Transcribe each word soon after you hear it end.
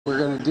We're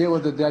going to deal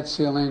with the debt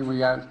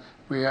ceiling.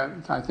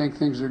 I think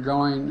things are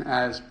going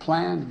as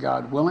planned,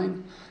 God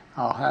willing.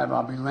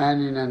 I'll be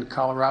landing in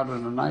Colorado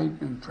tonight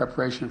in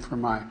preparation for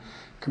my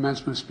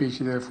commencement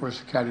speech at the Air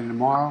Force Academy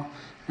tomorrow.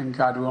 And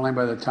God willing,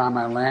 by the time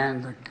I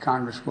land, the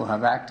Congress will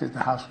have acted, the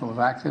House will have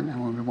acted,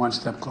 and we'll be one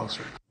step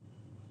closer.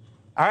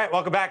 All right,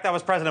 welcome back. That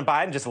was President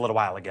Biden just a little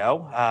while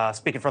ago,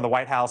 speaking from the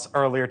White House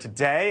earlier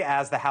today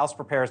as the House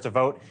prepares to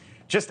vote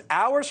just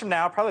hours from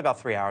now, probably about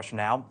 3 hours from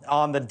now,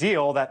 on the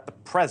deal that the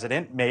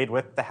president made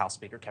with the House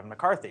Speaker, Kevin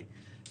McCarthy.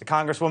 The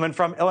Congresswoman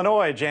from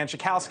Illinois, Jan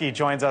Schakowsky,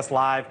 joins us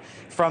live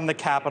from the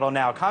Capitol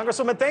now.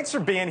 Congresswoman, thanks for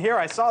being here.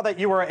 I saw that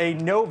you were a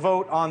no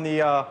vote on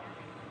the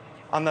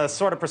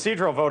sort of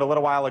procedural vote a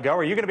little while ago.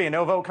 Are you going to be a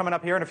no vote coming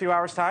up here in a few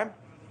hours' time?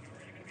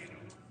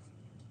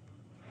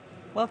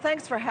 Well,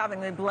 thanks for having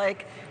me,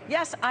 Blake.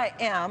 Yes, I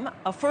am.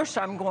 First,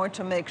 I'm going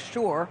to make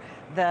sure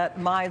that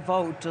my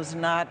vote does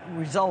not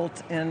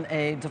result in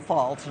a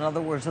default. In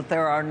other words, that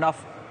there are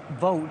enough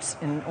votes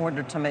in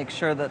order to make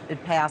sure that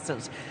it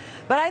passes.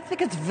 But I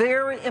think it's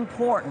very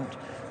important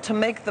to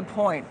make the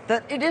point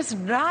that it is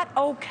not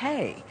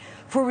okay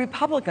for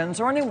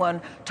Republicans or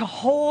anyone to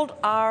hold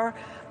our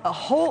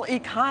whole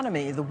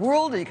economy, the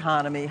world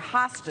economy,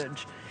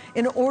 hostage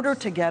in order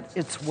to get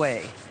its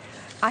way.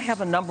 I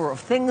have a number of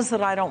things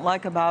that I don't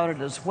like about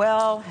it as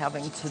well,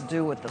 having to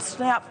do with the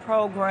SNAP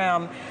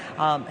program,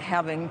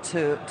 having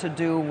to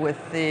do with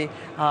the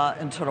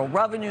Internal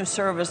Revenue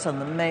Service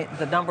and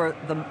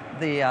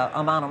the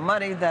amount of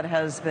money that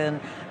has been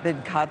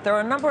cut. There are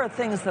a number of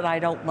things that I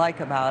don't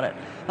like about it.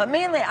 But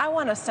mainly, I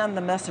want to send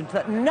the message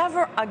that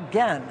never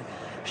again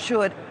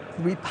should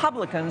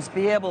Republicans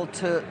be able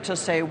to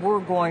say we're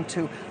going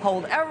to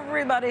hold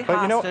everybody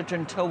hostage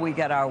until we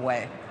get our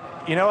way.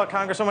 You know what,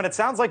 Congresswoman, it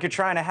sounds like you're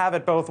trying to have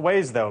it both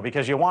ways, though,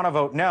 because you want to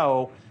vote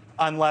no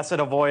unless it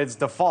avoids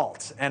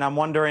default. And I'm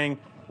wondering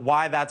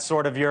why that's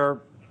sort of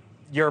your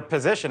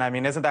position. I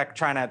mean, isn't that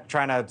trying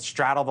to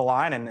straddle the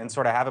line and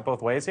sort of have it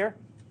both ways here?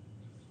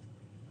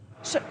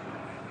 So,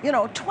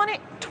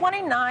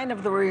 29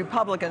 of the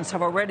Republicans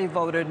have already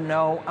voted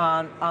no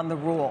on the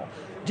rule.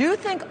 Do you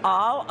think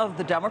all of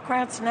the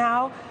Democrats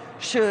now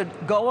should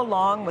go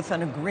along with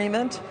an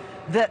agreement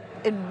that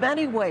in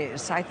many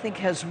ways I think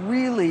has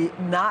really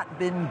not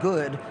been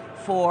good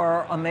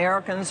for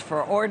Americans,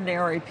 for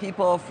ordinary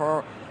people,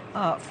 for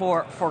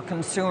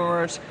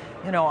consumers?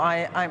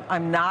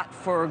 I'm not,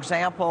 for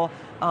example,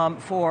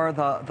 for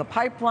the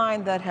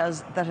pipeline that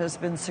has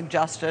been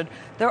suggested.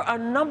 There are a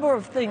number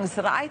of things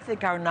that I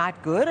think are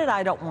not good, and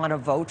I don't want to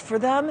vote for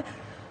them.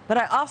 But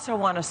I also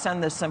want to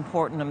send this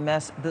important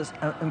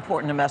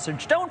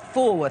message. Don't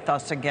fool with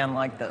us again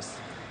like this.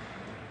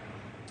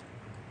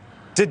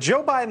 Did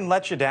Joe Biden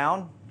let you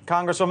down,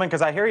 Congresswoman?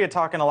 Because I hear you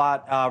talking a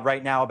lot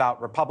right now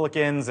about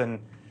Republicans and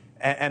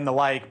the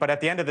like. But at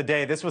the end of the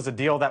day, this was a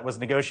deal that was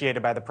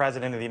negotiated by the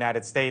President of the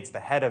United States, the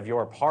head of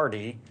your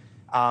party.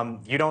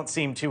 You don't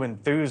seem too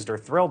enthused or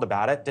thrilled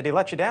about it. Did he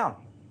let you down?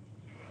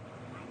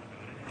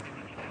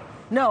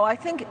 No, I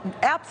think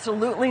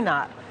absolutely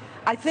not.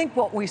 I think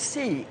what we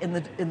see in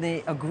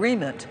the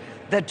agreement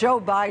that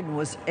Joe Biden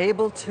was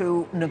able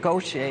to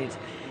negotiate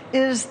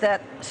is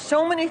that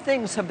so many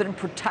things have been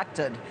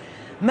protected.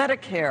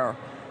 Medicare,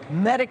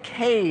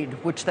 Medicaid,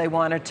 which they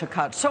wanted to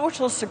cut,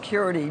 Social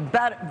Security,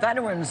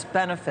 veterans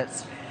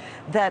benefits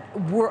that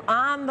were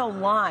on the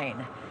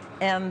line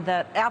and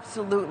that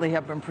absolutely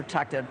have been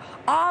protected.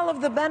 All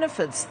of the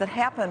benefits that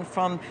happened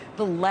from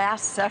the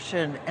last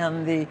session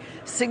and the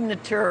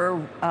signature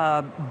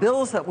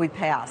bills that we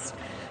passed,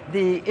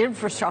 the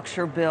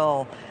infrastructure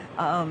bill,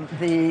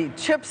 the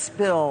CHIPS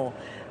bill,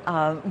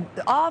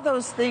 all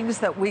those things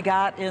that we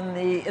got in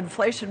the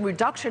Inflation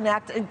Reduction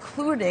Act,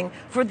 including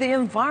for the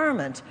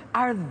environment,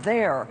 are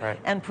there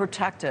and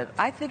protected.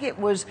 I think it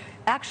was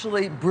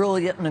actually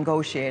brilliant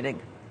negotiating.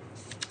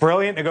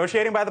 Brilliant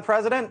negotiating by the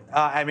president?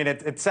 I mean,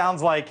 it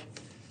sounds like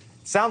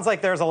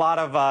there's a lot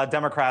of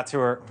Democrats who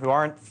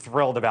aren't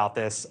thrilled about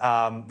this.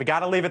 We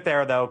got to leave it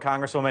there, though.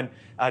 Congresswoman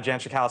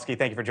Jan Schakowsky,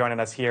 thank you for joining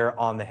us here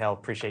on the Hill.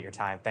 Appreciate your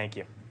time. Thank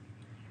you.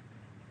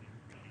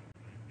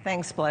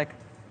 Thanks, Blake.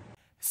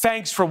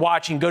 Thanks for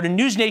watching. Go to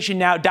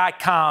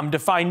newsnationnow.com to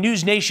find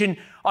NewsNation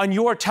on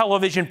your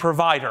television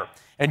provider.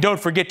 And don't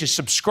forget to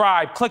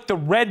subscribe. Click the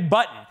red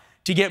button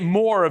to get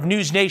more of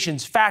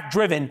NewsNation's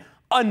fact-driven,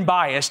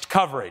 unbiased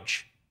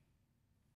coverage.